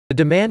The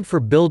demand for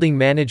building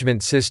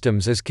management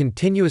systems is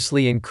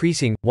continuously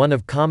increasing. One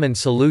of common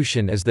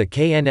solution is the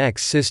KNX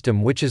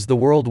system, which is the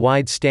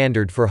worldwide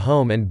standard for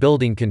home and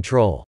building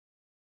control.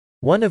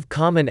 One of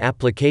common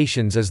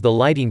applications is the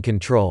lighting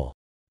control.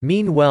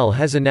 Meanwhile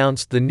has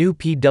announced the new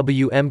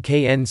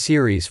PWM-KN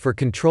series for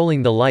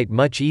controlling the light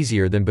much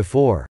easier than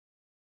before.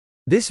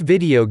 This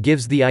video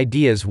gives the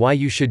ideas why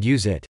you should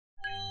use it.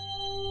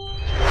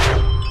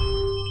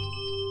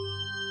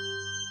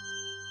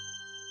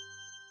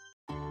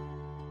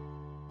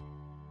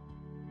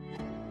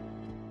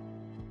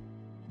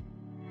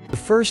 The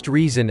first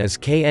reason is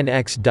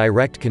KNX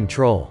direct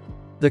control.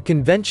 The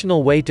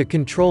conventional way to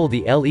control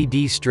the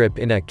LED strip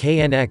in a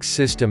KNX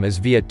system is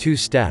via two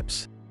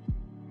steps.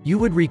 You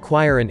would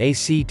require an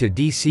AC to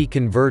DC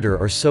converter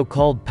or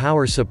so-called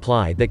power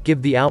supply that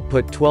give the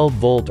output 12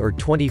 volt or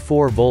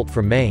 24 volt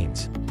from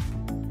mains.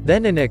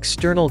 Then an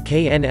external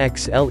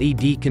KNX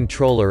LED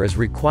controller is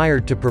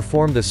required to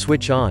perform the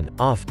switch on,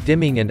 off,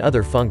 dimming and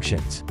other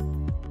functions.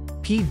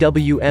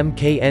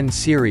 PWM-KN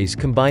series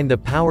combine the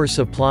power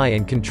supply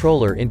and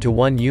controller into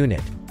one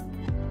unit.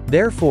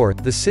 Therefore,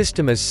 the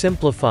system is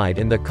simplified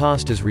and the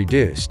cost is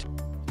reduced.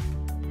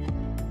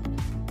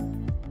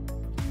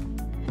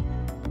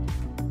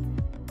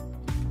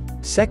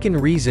 Second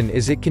reason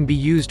is it can be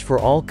used for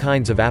all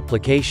kinds of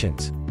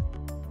applications.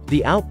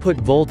 The output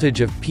voltage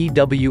of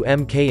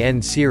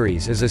PWM-KN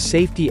series is a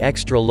safety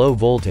extra low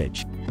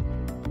voltage.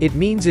 It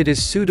means it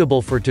is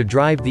suitable for to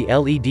drive the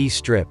LED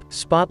strip,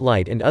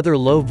 spotlight and other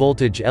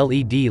low-voltage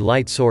LED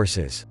light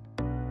sources.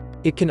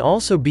 It can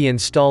also be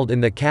installed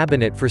in the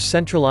cabinet for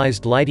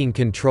centralized lighting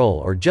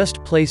control or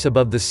just place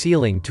above the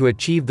ceiling to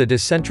achieve the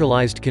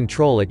decentralized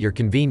control at your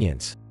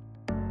convenience.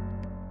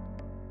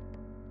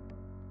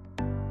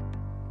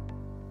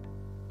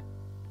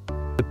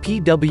 The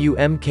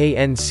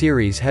PWM-KN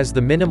series has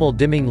the minimal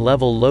dimming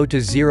level low to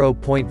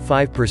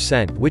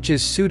 0.5%, which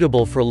is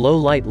suitable for low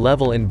light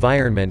level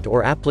environment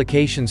or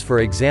applications, for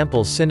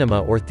example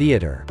cinema or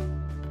theater.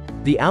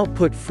 The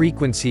output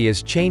frequency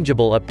is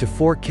changeable up to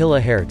 4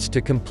 kHz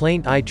to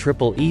complaint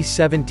IEEE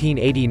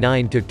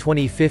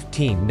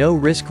 1789-2015 no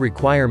risk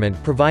requirement,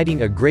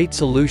 providing a great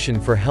solution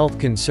for health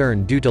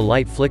concern due to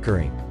light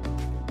flickering.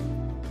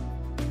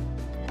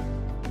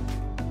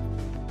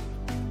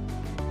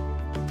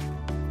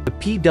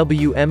 The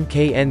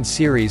PWM-KN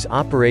series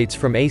operates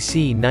from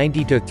AC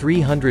 90 to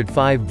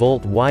 305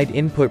 volt wide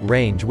input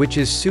range, which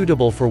is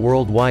suitable for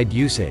worldwide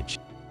usage.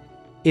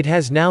 It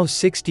has now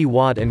 60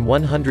 watt and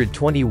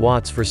 120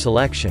 watts for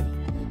selection.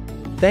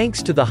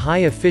 Thanks to the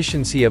high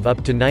efficiency of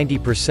up to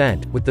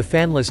 90%, with the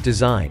fanless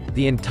design,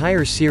 the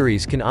entire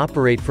series can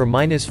operate for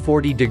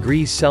 -40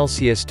 degrees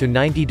Celsius to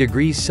 90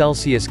 degrees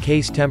Celsius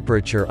case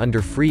temperature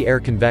under free air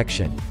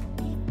convection.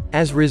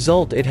 As a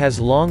result, it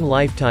has long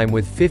lifetime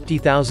with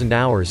 50,000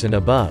 hours and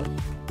above.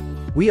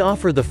 We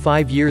offer the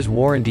 5 years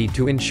warranty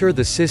to ensure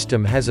the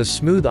system has a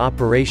smooth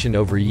operation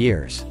over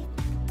years.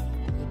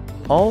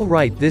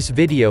 Alright, this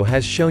video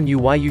has shown you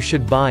why you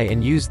should buy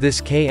and use this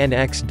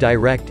KNX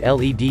Direct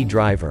LED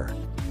driver.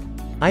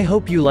 I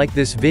hope you like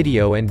this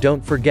video and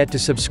don't forget to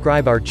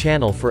subscribe our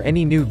channel for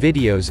any new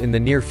videos in the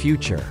near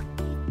future.